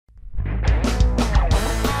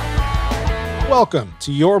Welcome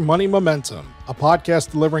to Your Money Momentum, a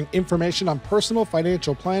podcast delivering information on personal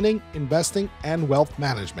financial planning, investing, and wealth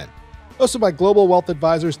management. Hosted by global wealth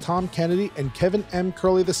advisors Tom Kennedy and Kevin M.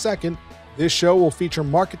 Curley II, this show will feature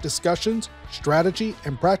market discussions, strategy,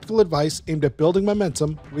 and practical advice aimed at building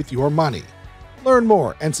momentum with your money. Learn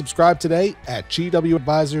more and subscribe today at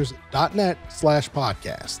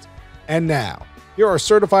𝙔𝙤𝙪𝙧.net/podcast. And now, here are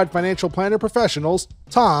certified financial planner professionals,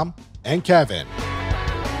 Tom and Kevin.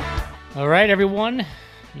 All right, everyone.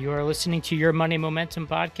 You are listening to Your Money Momentum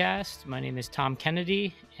podcast. My name is Tom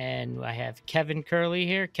Kennedy, and I have Kevin Curley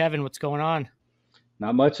here. Kevin, what's going on?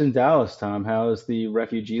 Not much in Dallas, Tom. How is the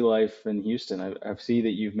refugee life in Houston? I see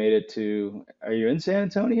that you've made it to, are you in San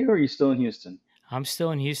Antonio or are you still in Houston? I'm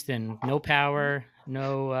still in Houston. No power,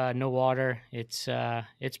 no water. It's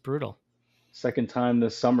brutal. Second time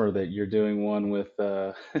this summer that you're doing one with,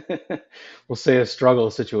 we'll say a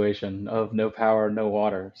struggle situation of no power, no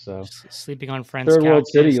water. So sleeping on friends' third world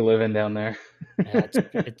couches. city you live in down there. Yeah,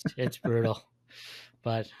 it's brutal,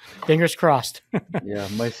 but fingers crossed. Yeah,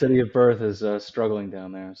 my city of birth is struggling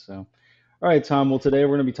down there. So, all right, Tom. Well, today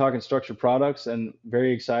we're going to be talking structured products, and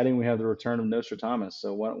very exciting. We have the return of Nostra-Thomas.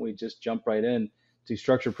 So why don't we just jump right in to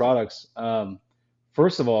structured products?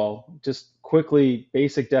 First of all, just quickly,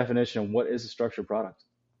 basic definition, what is a structured product?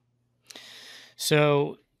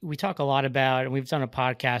 So we talk a lot about, and we've done a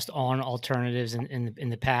podcast on alternatives in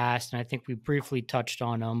the past, and I think we briefly touched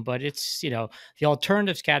on them, but it's, the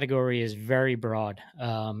alternatives category is very broad.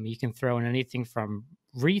 You can throw in anything from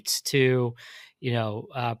REITs to,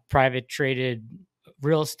 private traded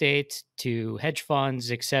real estate to hedge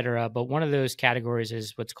funds, et cetera. But one of those categories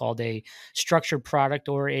is what's called a structured product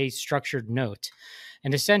or a structured note.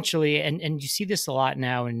 And essentially, and you see this a lot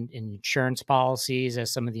now in insurance policies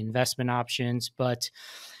as some of the investment options, but,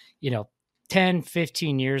 10,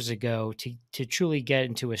 15 years ago, to truly get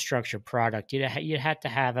into a structured product, you had to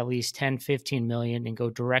have at least 10, 15 million and go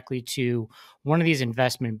directly to one of these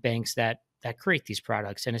investment banks that create these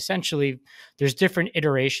products. And essentially, there's different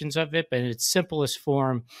iterations of it, but in its simplest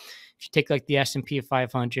form, if you take like the S&P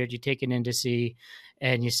 500, you take an index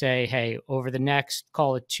and you say, hey, over the next,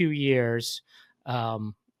 call it 2 years,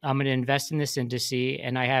 I'm going to invest in this index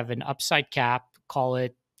and I have an upside cap, call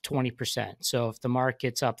it 20%. So if the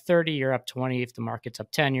market's up 30, you're up 20. If the market's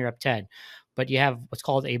up 10, you're up 10. But you have what's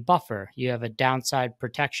called a buffer. You have a downside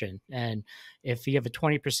protection. And if you have a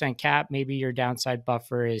 20% cap, maybe your downside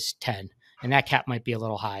buffer is 10. And that cap might be a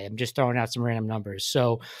little high. I'm just throwing out some random numbers.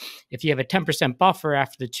 So if you have a 10% buffer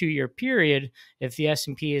after the 2-year period, if the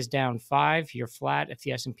S&P is down 5, you're flat. If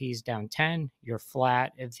the S&P is down 10, you're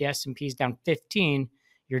flat. If the S&P is down 15,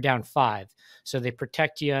 you're down 5. So they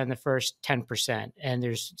protect you in the first 10%. And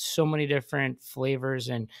there's so many different flavors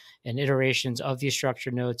and iterations of these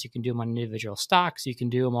structured notes. You can do them on individual stocks. You can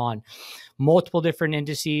do them on multiple different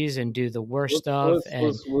indices and do the worst of.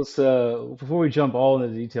 Let's before we jump all into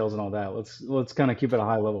the details and all that, let's kind of keep it a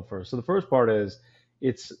high level first. So the first part is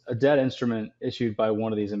it's a debt instrument issued by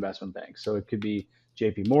one of these investment banks. So it could be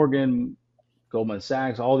JP Morgan, Goldman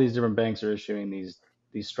Sachs, all these different banks are issuing these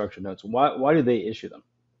structured notes. Why do they issue them?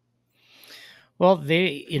 Well,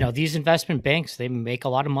 these investment banks, they make a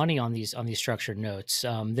lot of money on these structured notes.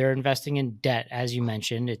 They're investing in debt, as you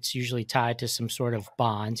mentioned. It's usually tied to some sort of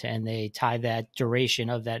bond, and they tie that duration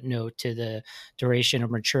of that note to the duration or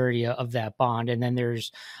maturity of that bond. And then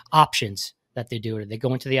there's options that they do. They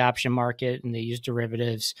go into the option market and they use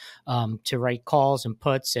derivatives to write calls and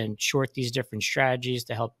puts and short these different strategies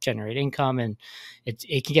to help generate income. And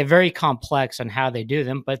it can get very complex on how they do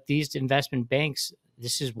them. But these investment banks,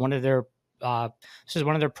 this is one of their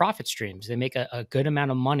profit streams. They make a good amount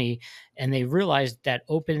of money, and they realize that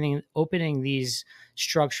opening these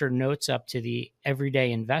structured notes up to the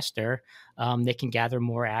everyday investor, they can gather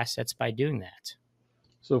more assets by doing that.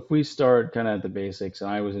 So if we start kind of at the basics, and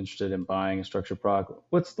I was interested in buying a structured product,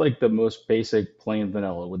 what's like the most basic plain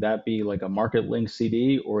vanilla? Would that be like a market link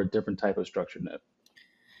CD or a different type of structured note?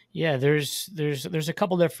 Yeah, there's a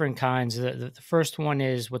couple different kinds. The first one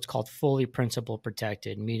is what's called fully principal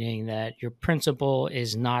protected, meaning that your principal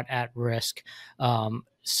is not at risk,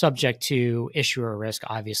 subject to issuer risk.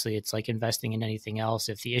 Obviously, it's like investing in anything else.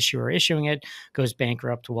 If the issuer issuing it goes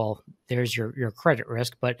bankrupt, well, there's your credit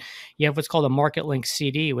risk. But you have what's called a market link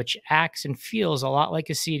CD, which acts and feels a lot like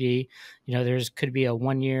a CD. There's could be a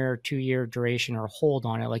 1 year, 2 year duration or hold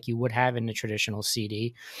on it like you would have in a traditional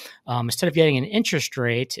CD. Instead of getting an interest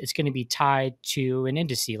rate, it's going to be tied to an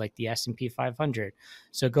index like the S&P 500.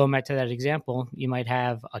 So going back to that example, you might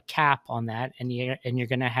have a cap on that, and you're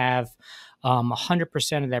going to have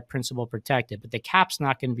 100% of that principal protected, but the cap's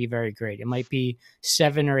not going to be very great. It might be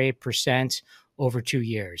 7 or 8% over 2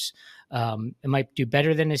 years. It might do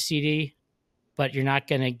better than a CD, but you're not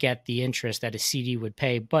going to get the interest that a CD would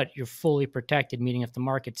pay, but you're fully protected, meaning if the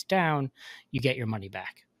market's down, you get your money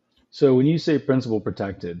back. So when you say principal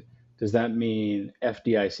protected, does that mean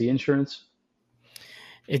FDIC insurance?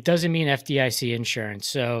 It doesn't mean FDIC insurance.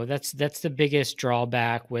 So that's the biggest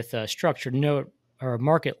drawback with a structured note or a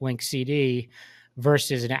market link CD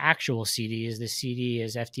versus an actual CD. Is the CD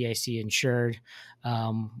is FDIC insured,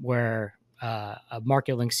 where a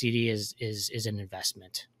market link CD is an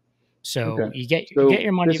investment. So Okay. you get So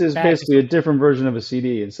your money this is back. basically a different version of a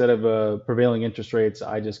CD. Instead of prevailing interest rates,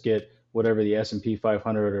 I just get whatever the S&P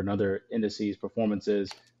 500 or another indices performance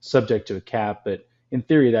is, subject to a cap. But in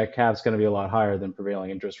theory, that cap's going to be a lot higher than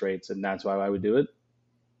prevailing interest rates, and that's why I would do it.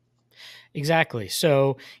 Exactly.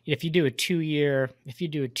 So if you do a 2-year,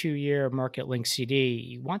 market link CD,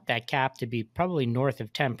 you want that cap to be probably north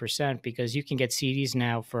of 10% because you can get CDs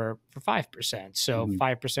now for 5%. So Mhm.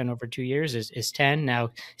 5% over 2 years is 10.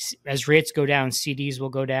 Now, as rates go down, CDs will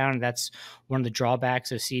go down. That's one of the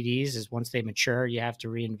drawbacks of CDs is once they mature, you have to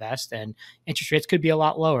reinvest, and interest rates could be a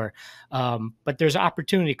lot lower. But there's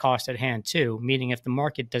opportunity cost at hand too, meaning if the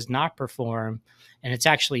market does not perform and it's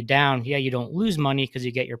actually down, yeah, you don't lose money because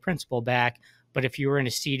you get your principal back. But if you were in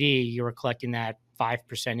a CD, you were collecting that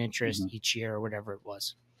 5% interest Mhm. each year or whatever it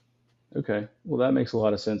was. Okay. Well, that makes a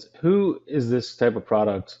lot of sense. Who is this type of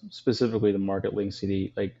product, specifically the market link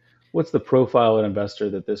CD? Like, what's the profile of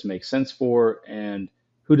investor that this makes sense for, and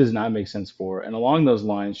who does not make sense for? And along those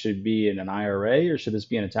lines, should it be in an IRA or should this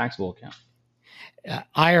be in a taxable account?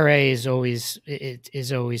 IRA is always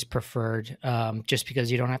preferred, just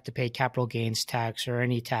because you don't have to pay capital gains tax or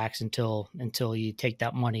any tax until you take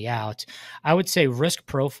that money out. I would say risk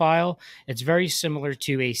profile, it's very similar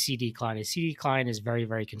to a CD client. A CD client is very,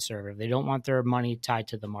 very conservative. They don't want their money tied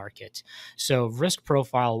to the market. So risk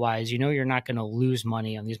profile wise, you're not going to lose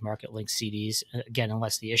money on these market link CDs again,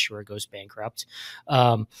 unless the issuer goes bankrupt.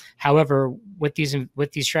 However, what these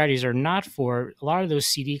strategies are not for, a lot of those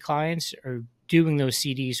CD clients are doing those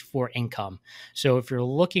CDs for income. So if you're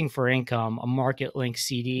looking for income, a market link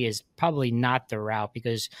CD is probably not the route,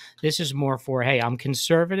 because this is more for, hey, I'm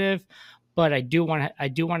conservative, but I do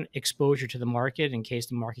want exposure to the market in case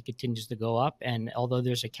the market continues to go up. And although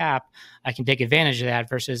there's a cap, I can take advantage of that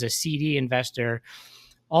versus a CD investor,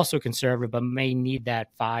 also conservative, but may need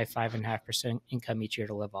that 5.5% income each year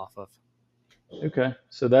to live off of. Okay,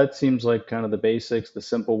 so that seems like kind of the basics, the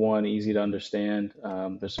simple one, easy to understand.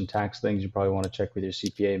 There's some tax things you probably want to check with your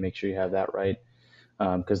CPA, make sure you have that right.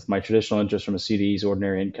 Because my traditional interest from a CD is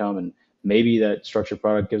ordinary income, and maybe that structured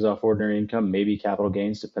product gives off ordinary income, maybe capital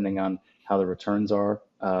gains, depending on how the returns are.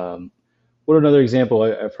 What another example?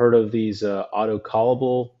 I've heard of these auto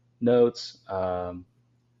callable notes.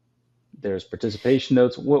 There's participation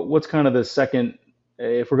notes. What's kind of the second,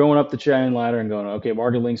 if we're going up the chain ladder and going, okay,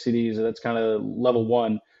 market link CDs, that's kind of level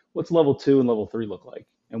one. What's level two and level three look like?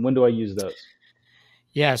 And when do I use those?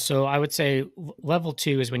 Yeah, so I would say level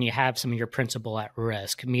 2 is when you have some of your principal at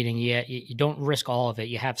risk, meaning you don't risk all of it.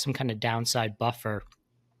 You have some kind of downside buffer,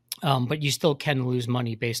 but you still can lose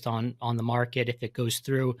money based on the market if it goes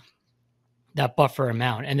through that buffer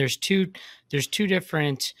amount. And there's two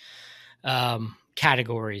different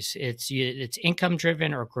categories. It's income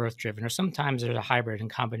driven or growth driven, or sometimes there's a hybrid and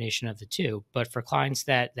combination of the two. But for clients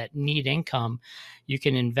that need income, you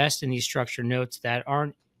can invest in these structured notes that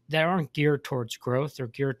aren't geared towards growth or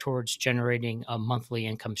geared towards generating a monthly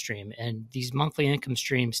income stream. And these monthly income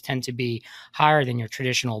streams tend to be higher than your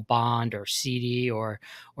traditional bond or CD or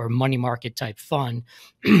money market type fund.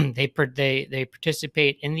 They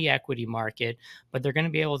participate in the equity market, but they're going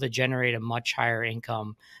to be able to generate a much higher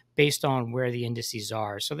income based on where the indices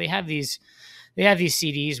are. So they have these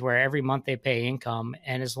CDs where every month they pay income,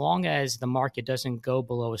 and as long as the market doesn't go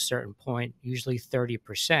below a certain point, usually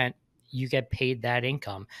 30%, you get paid that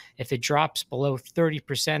income. If it drops below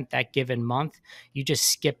 30% that given month, you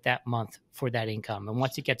just skip that month for that income. And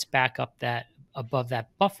once it gets back up that above that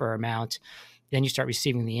buffer amount, then you start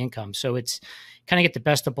receiving the income. So it's kind of get the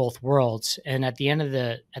best of both worlds. And at the end of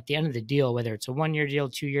the deal, whether it's a 1-year deal,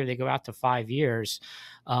 2-year, they go out to 5 years.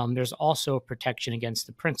 There's also protection against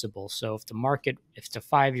the principal. So if it's a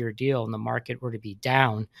 5-year deal and the market were to be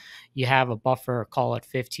down, you have a buffer, call it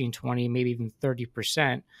 15, 20, maybe even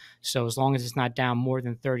 30%. So as long as it's not down more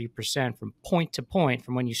than 30% from point to point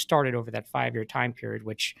from when you started over that 5-year time period,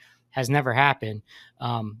 which has never happened,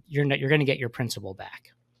 you're going to get your principal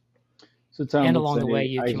back. So Tom, And let's along the way, say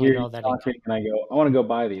you I hear accumulate you all that income. talking and I go, I want to go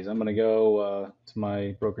buy these. I'm going to go to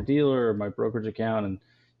my broker dealer or my brokerage account and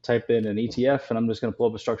type in an ETF, and I'm just going to pull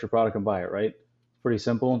up a structured product and buy it, right? Pretty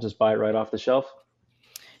simple. Just buy it right off the shelf.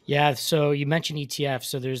 Yeah, so you mentioned ETF.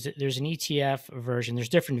 So there's an ETF version. There's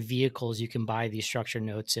different vehicles you can buy these structured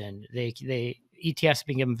notes in. They ETFs have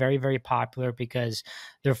become very, very popular because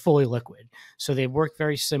they're fully liquid. So they work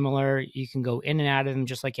very similar. You can go in and out of them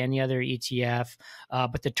just like any other ETF,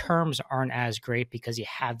 but the terms aren't as great because you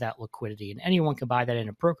have that liquidity, and anyone can buy that in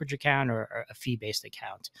a brokerage account or a fee-based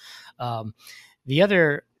account. Um, the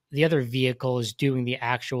other the other vehicle is doing the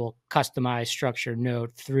actual customized structured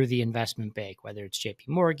note through the investment bank, whether it's JP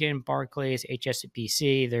Morgan, Barclays,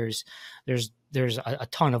 HSBC. There's a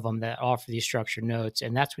ton of them that offer these structured notes,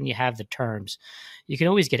 and that's when you have the terms. You can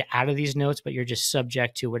always get out of these notes, but you're just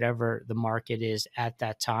subject to whatever the market is at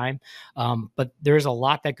that time. But there's a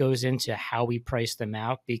lot that goes into how we price them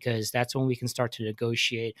out, because that's when we can start to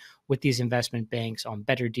negotiate with these investment banks on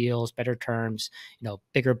better deals, better terms,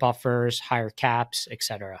 bigger buffers, higher caps,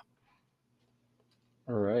 etc.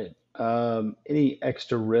 All right. Any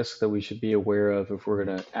extra risk that we should be aware of if we're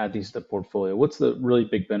going to add these to the portfolio? What's the really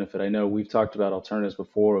big benefit? I know we've talked about alternatives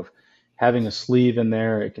before of having a sleeve in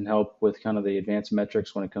there. It can help with kind of the advanced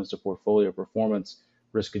metrics when it comes to portfolio performance,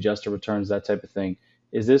 risk adjusted returns, that type of thing.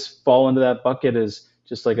 Is this fall into that bucket as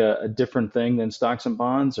just like a different thing than stocks and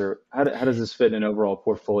bonds, or how does this fit in overall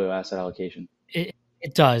portfolio asset allocation?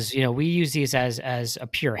 It does. We use these as a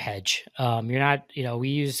pure hedge. You're not, we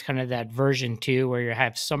use kind of that version 2 where you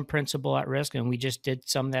have some principal at risk, and we just did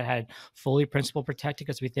some that had fully principal protected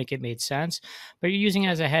because we think it made sense. But you're using it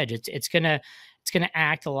as a hedge. It's gonna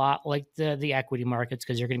act a lot like the equity markets,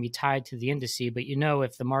 because you're going to be tied to the indice. But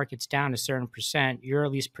if the market's down a certain percent, you're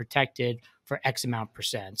at least protected for X amount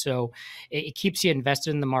percent. So it keeps you invested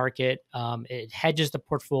in the market. It hedges the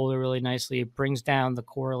portfolio really nicely. It brings down the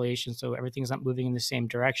correlation, so everything's not moving in the same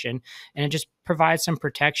direction, and it just provides some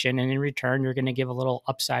protection. And in return, you're going to give a little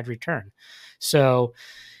upside return. So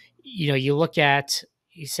you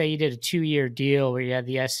say you did a 2-year deal where you had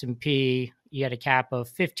the S&P, you had a cap of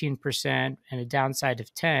 15% and a downside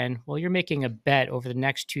of 10. Well, you're making a bet over the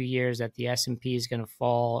next 2 years that the S&P is going to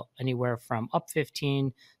fall anywhere from up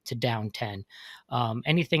 15 to down 10.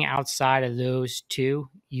 Anything outside of those two,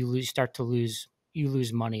 you lose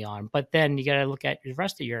money on. But then you got to look at the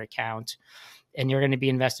rest of your account, and you're going to be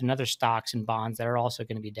invested in other stocks and bonds that are also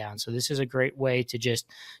going to be down. So this is a great way to just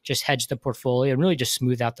hedge the portfolio and really just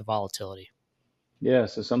smooth out the volatility. Yeah,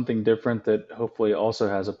 so something different that hopefully also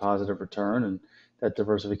has a positive return, and that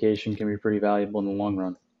diversification can be pretty valuable in the long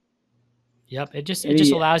run. Yep. It just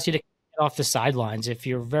Any, allows you to get off the sidelines. If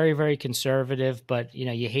you're very, very conservative, but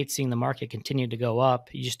you hate seeing the market continue to go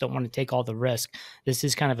up, you just don't want to take all the risk. This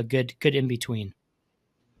is kind of a good in between.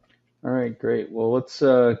 all right, great. Well, let's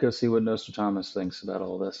go see what Nostra-Thomas thinks about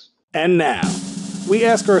all this. And now, we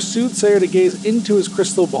ask our soothsayer to gaze into his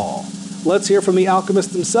crystal ball. Let's hear from the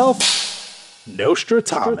alchemist himself,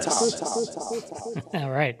 Nostra-Thomas. All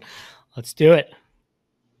right, let's do it.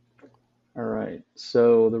 All right,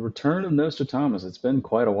 so the return of Nostra-Thomas, it's been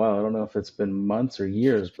quite a while. I don't know if it's been months or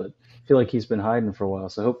years, but I feel like he's been hiding for a while.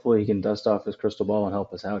 So hopefully he can dust off his crystal ball and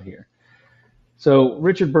help us out here. So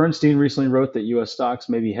Richard Bernstein recently wrote that U.S. stocks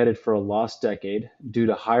may be headed for a lost decade due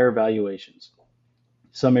to higher valuations.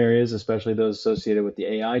 Some areas, especially those associated with the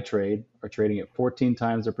AI trade, are trading at 14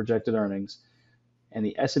 times their projected earnings, and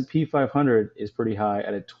the S&P 500 is pretty high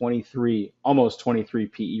at a almost 23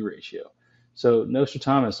 PE ratio. So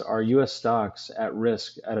Nostra-Thomas, are U.S. stocks at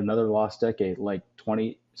risk at another lost decade like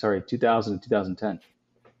 2000 to 2010?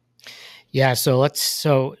 Yeah, so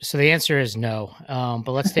the answer is no.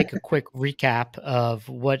 But let's take a quick recap of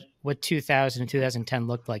what 2000 and 2010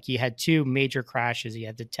 looked like. You had two major crashes. You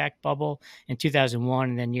had the tech bubble in 2001,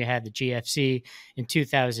 and then you had the GFC in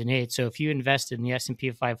 2008. So if you invested in the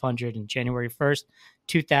S&P 500 in January 1st,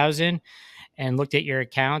 2000, and looked at your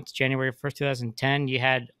account January 1st, 2010, you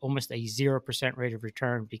had almost a 0% rate of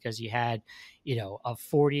return, because you had, a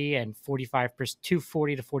 40 and 45%,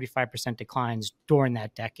 240 to 45% declines during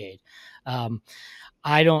that decade.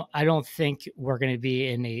 I don't think we're going to be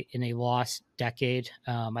in a lost decade.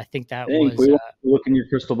 I think that Think. was We want to look in your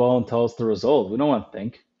crystal ball and tell us the result. We don't want to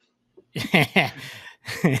think.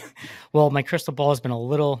 well, my crystal ball has been a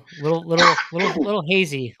little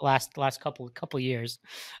hazy last couple years.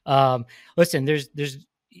 Listen, there's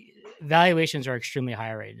valuations are extremely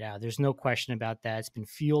high right now. There's no question about that. It's been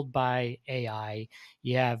fueled by AI.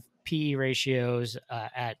 You have PE ratios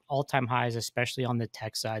at all-time highs, especially on the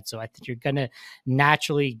tech side. So I think you're going to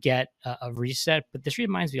naturally get a reset. But this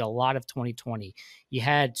reminds me a lot of 2020. You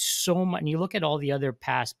had so much, and you look at all the other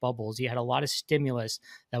past bubbles, you had a lot of stimulus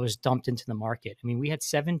that was dumped into the market. I mean, we had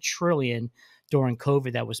 $7 trillion during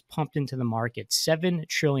COVID that was pumped into the market, $7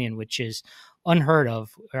 trillion, which is unheard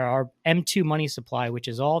of. Our M2 money supply, which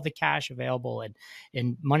is all the cash available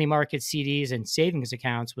in money market CDs and savings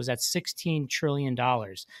accounts, was at $16 trillion.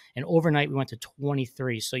 And overnight we went to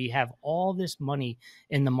 23. So you have all this money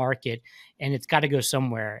in the market and it's got to go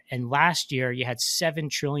somewhere. And last year you had 7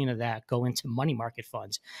 trillion of that go into money market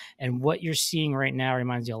funds. And what you're seeing right now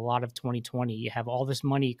reminds you a lot of 2020. You have all this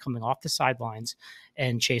money coming off the sidelines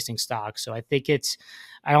and chasing stocks. So I think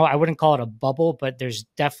I wouldn't call it a bubble, but there's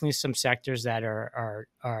definitely some sectors that are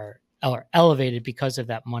elevated because of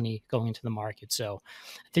that money going into the market. So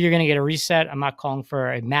I think you're going to get a reset. I'm not calling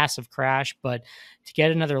for a massive crash, but to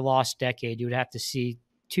get another lost decade, you would have to see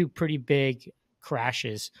 2 pretty big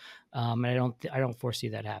crashes. And I don't foresee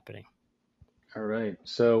that happening. All right.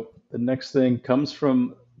 So the next thing comes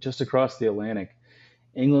from just across the Atlantic.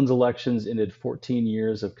 England's elections ended 14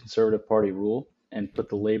 years of Conservative Party rule and put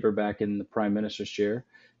the Labour back in the Prime Minister's chair.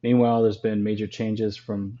 Meanwhile, there's been major changes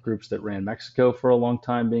from groups that ran Mexico for a long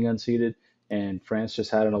time being unseated, and France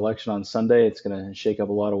just had an election on Sunday. It's going to shake up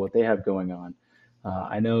a lot of what they have going on.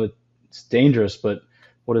 I know it's dangerous, but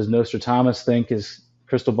what does Nostra-Thomas think is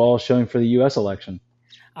crystal ball showing for the U.S. election?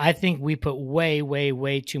 I think we put way, way,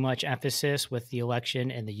 way too much emphasis with the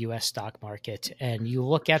election and the U.S. stock market. And you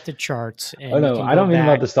look at the charts. And oh, no, I don't mean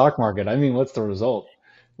about the stock market. I mean, what's the result?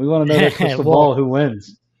 We want to know the crystal ball, who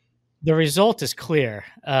wins. The result is clear.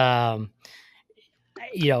 After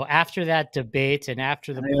that debate and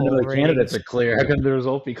after the poll the candidates are clear. How can the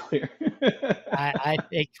result be clear? I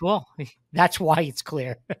think, well, that's why it's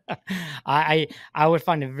clear. I would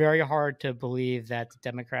find it very hard to believe that the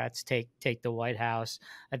Democrats take the White House.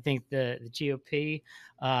 I think the GOP,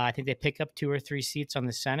 I think they pick up 2 or 3 seats on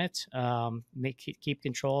the Senate, keep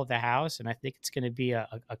control of the House, and I think it's going to be a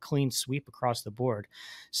clean sweep across the board.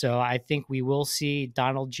 So I think we will see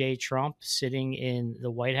Donald J. Trump sitting in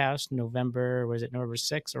the White House November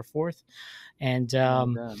 6th or 4th? And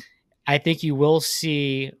I think you will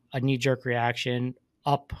see a knee-jerk reaction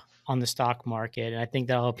up on the stock market, and I think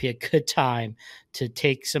that'll be a good time to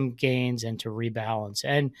take some gains and to rebalance.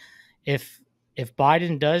 And if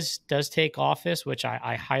Biden does take office, which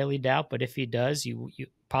I highly doubt, but if he does, you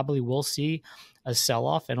probably will see a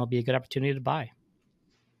sell-off, and it'll be a good opportunity to buy.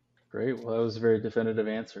 Great. Well, that was a very definitive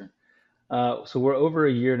answer. So we're over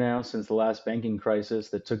a year now since the last banking crisis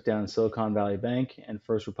that took down Silicon Valley Bank and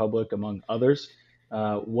First Republic, among others.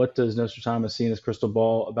 What does Nostra-Thomas see in his crystal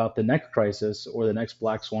ball about the next crisis or the next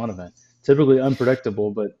black swan event? Typically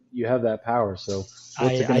unpredictable, but you have that power. So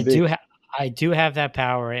what's it going to be? I do have that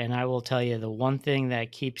power, and I will tell you the one thing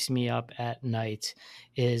that keeps me up at night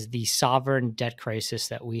is the sovereign debt crisis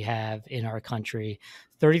that we have in our country.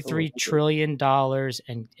 $33 trillion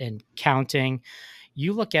and counting.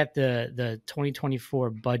 You look at the 2024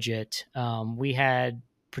 budget, we had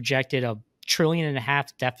projected a $1.5 trillion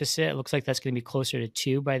deficit. It looks like that's going to be closer to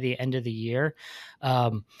 2 by the end of the year.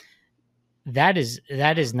 That is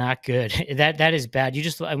not good. That is bad.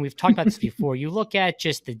 And we've talked about this before. You look at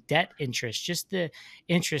just the debt interest, just the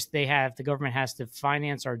interest the government has to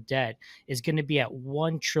finance our debt is going to be at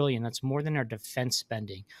 $1 trillion. That's more than our defense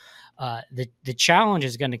spending. The challenge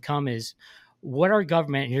is going to come is what our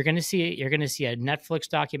government, you're going to see a Netflix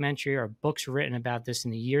documentary or books written about this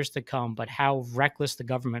in the years to come, but how reckless the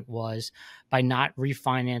government was by not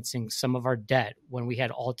refinancing some of our debt when we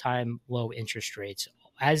had all-time low interest rates.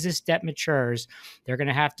 As this debt matures, they're going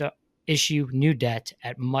to have to issue new debt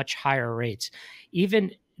at much higher rates.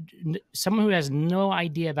 Even someone who has no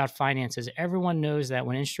idea about finances, everyone knows that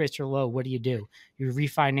when interest rates are low, what do? You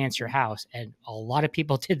refinance your house. And a lot of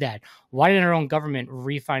people did that. Why didn't our own government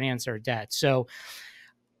refinance our debt? So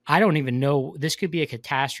I don't even know. This could be a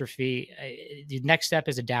catastrophe. The next step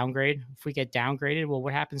is a downgrade. If we get downgraded, well,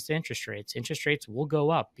 what happens to interest rates? Interest rates will go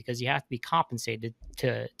up because you have to be compensated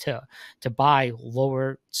to buy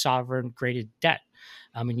lower sovereign graded debt.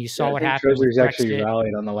 I mean, you saw what happened. Treasury's actually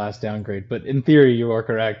rallied on the last downgrade, but in theory, you are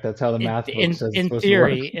correct. That's how the math book says it's supposed to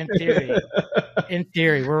work. In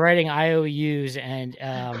theory, we're writing IOUs and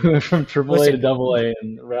from AAA to AA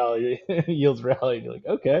and rally yields rally. You're like,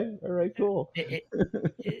 okay, all right, cool.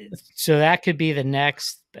 So that could be the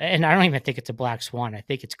next. And I don't even think it's a black swan. I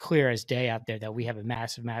think it's clear as day out there that we have a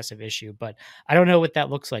massive, massive issue. But I don't know what that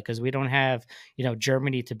looks like because we don't have,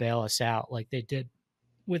 Germany to bail us out like they did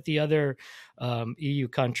with the other EU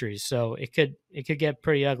countries. So it could get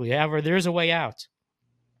pretty ugly. However, there's a way out.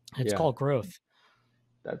 It's called growth.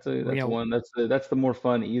 That's the more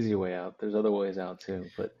fun, easy way out. There's other ways out too.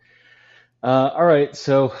 But all right,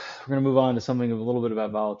 so we're gonna move on to something a little bit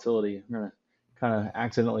about volatility. I'm gonna kind of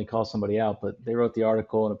accidentally call somebody out, but they wrote the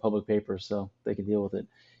article in a public paper, so they can deal with it.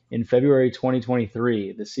 In February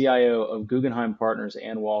 2023, the CIO of Guggenheim Partners,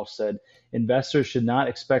 Ann Walsh, said investors should not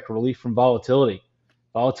expect relief from volatility.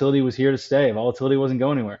 Volatility was here to stay. Volatility wasn't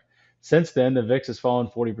going anywhere. Since then, the VIX has fallen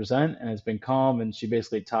 40% and it's been calm, and she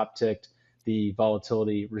basically top ticked the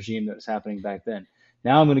volatility regime that was happening back then.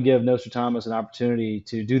 Now I'm going to give Nostra-Thomas an opportunity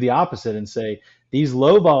to do the opposite and say, these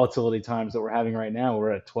low volatility times that we're having right now,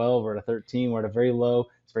 we're at 12 or at a 13, we're at a very low,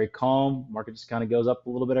 it's very calm. Market just kind of goes up a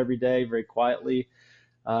little bit every day, very quietly.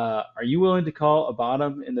 Are you willing to call a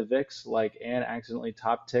bottom in the VIX like Ann accidentally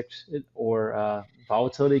top ticked it, or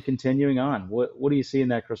volatility continuing on? What do you see in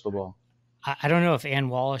that crystal ball? I don't know if Ann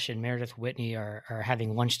Walsh and Meredith Whitney are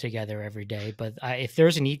having lunch together every day, but if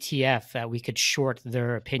there's an ETF that we could short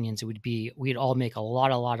their opinions, we'd all make a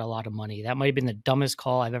lot of money. That might have been the dumbest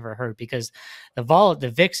call I've ever heard, because the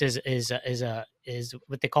VIX is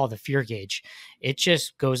what they call the fear gauge. It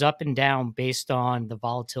just goes up and down based on the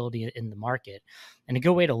volatility in the market. And a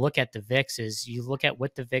good way to look at the VIX is you look at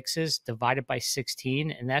what the VIX is divided by 16,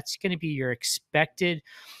 and that's going to be your expected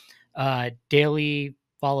daily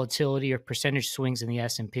volatility or percentage swings in the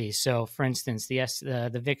S&P. So for instance,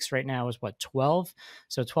 the VIX right now is what, 12?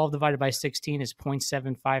 So 12 divided by 16 is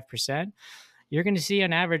 0.75%. You're going to see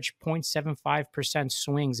on average 0.75%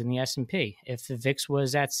 swings in the S&P. If the VIX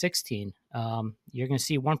was at 16, you're going to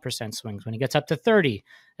see 1% swings. When it gets up to 30,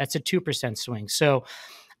 that's a 2% swing. So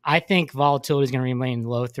I think volatility is going to remain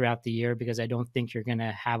low throughout the year, because I don't think you're going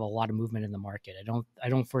to have a lot of movement in the market. I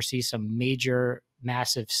don't foresee some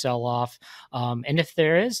massive sell-off. And if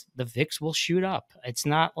there is, the VIX will shoot up. It's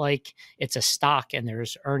not like it's a stock and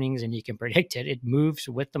there's earnings and you can predict it. It moves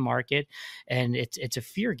with the market, and it's a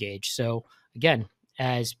fear gauge. So again,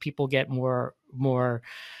 as people get more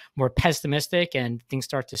pessimistic and things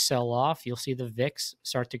start to sell off, you'll see the VIX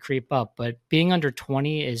start to creep up. But being under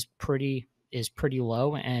 20 is pretty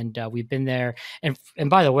low, and we've been there. And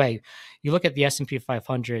by the way, you look at the S&P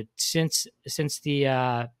 500 since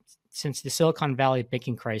the Silicon Valley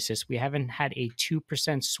banking crisis, we haven't had a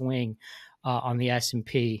 2% swing on the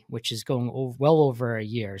S&P, which is going well over a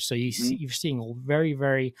year. So you're seeing very,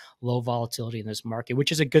 very low volatility in this market,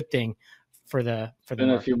 which is a good thing for the It's been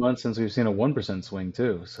a few months since we've seen a 1% swing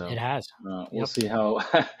too. So it has. We'll see how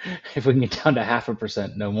if we can get down to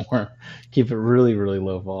 0.5%, no more. Keep it really, really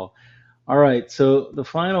low vol. All right, so the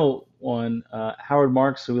final one, Howard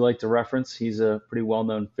Marks, who we like to reference, he's a pretty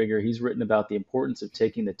well-known figure. He's written about the importance of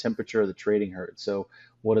taking the temperature of the trading herd. So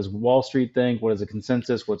what does Wall Street think? What is the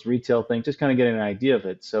consensus? What's retail think? Just kind of getting an idea of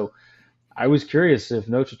it. So I was curious if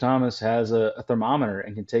Nostra-Thomas has a thermometer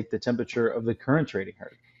and can take the temperature of the current trading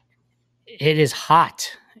herd. It is hot.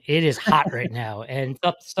 It is hot right now. And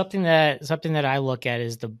something that I look at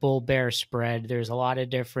is the bull bear spread. There's a lot of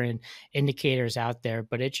different indicators out there,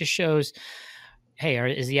 but it just shows, hey,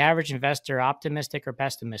 is the average investor optimistic or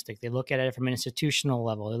pessimistic? They look at it from an institutional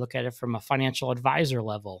level. They look at it from a financial advisor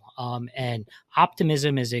level. And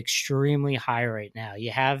optimism is extremely high right now.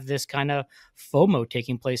 You have this kind of FOMO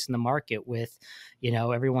taking place in the market with,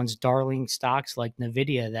 everyone's darling stocks like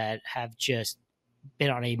NVIDIA that have just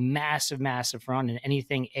been on a massive run in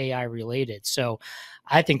anything AI related. So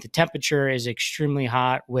I think the temperature is extremely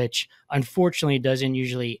hot, which unfortunately doesn't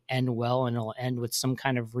usually end well, and it'll end with some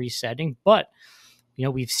kind of resetting. But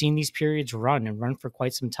we've seen these periods run for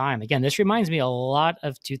quite some time. Again, this reminds me a lot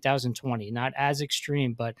of 2020, not as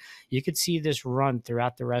extreme, but you could see this run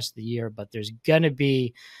throughout the rest of the year. But there's gonna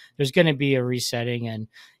be a resetting, and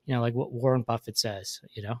like what Warren Buffett says,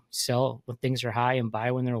 sell when things are high and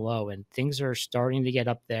buy when they're low, and things are starting to get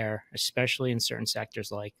up there, especially in certain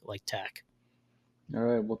sectors like tech. All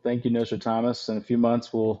right. Well, thank you, Nostra-Thomas. In a few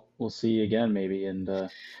months, we'll see you again maybe, and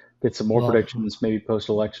get some more predictions maybe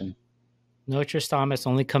post-election. Nostra-Thomas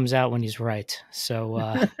only comes out when he's right.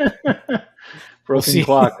 So broken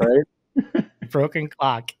clock, right? Broken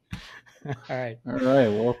clock. All right. All right.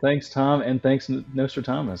 Well, thanks, Tom, and thanks,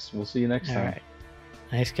 Nostra-Thomas. We'll see you next time. All right.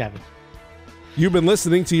 Thanks, Kevin. You've been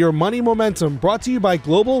listening to Your Money Momentum, brought to you by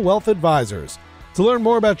Global Wealth Advisors. To learn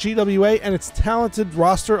more about GWA and its talented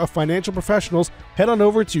roster of financial professionals, head on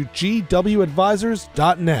over to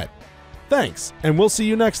gwadvisors.net. Thanks, and we'll see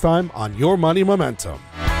you next time on Your Money Momentum.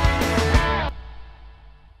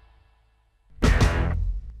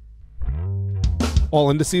 All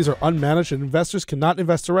indices are unmanaged, and investors cannot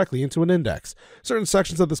invest directly into an index. Certain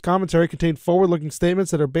sections of this commentary contain forward-looking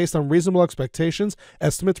statements that are based on reasonable expectations,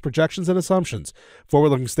 estimates, projections, and assumptions.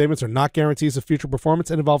 Forward-looking statements are not guarantees of future performance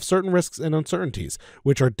and involve certain risks and uncertainties,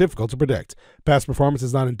 which are difficult to predict. Past performance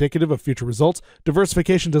is not indicative of future results.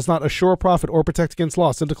 Diversification does not assure profit or protect against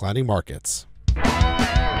loss in declining markets.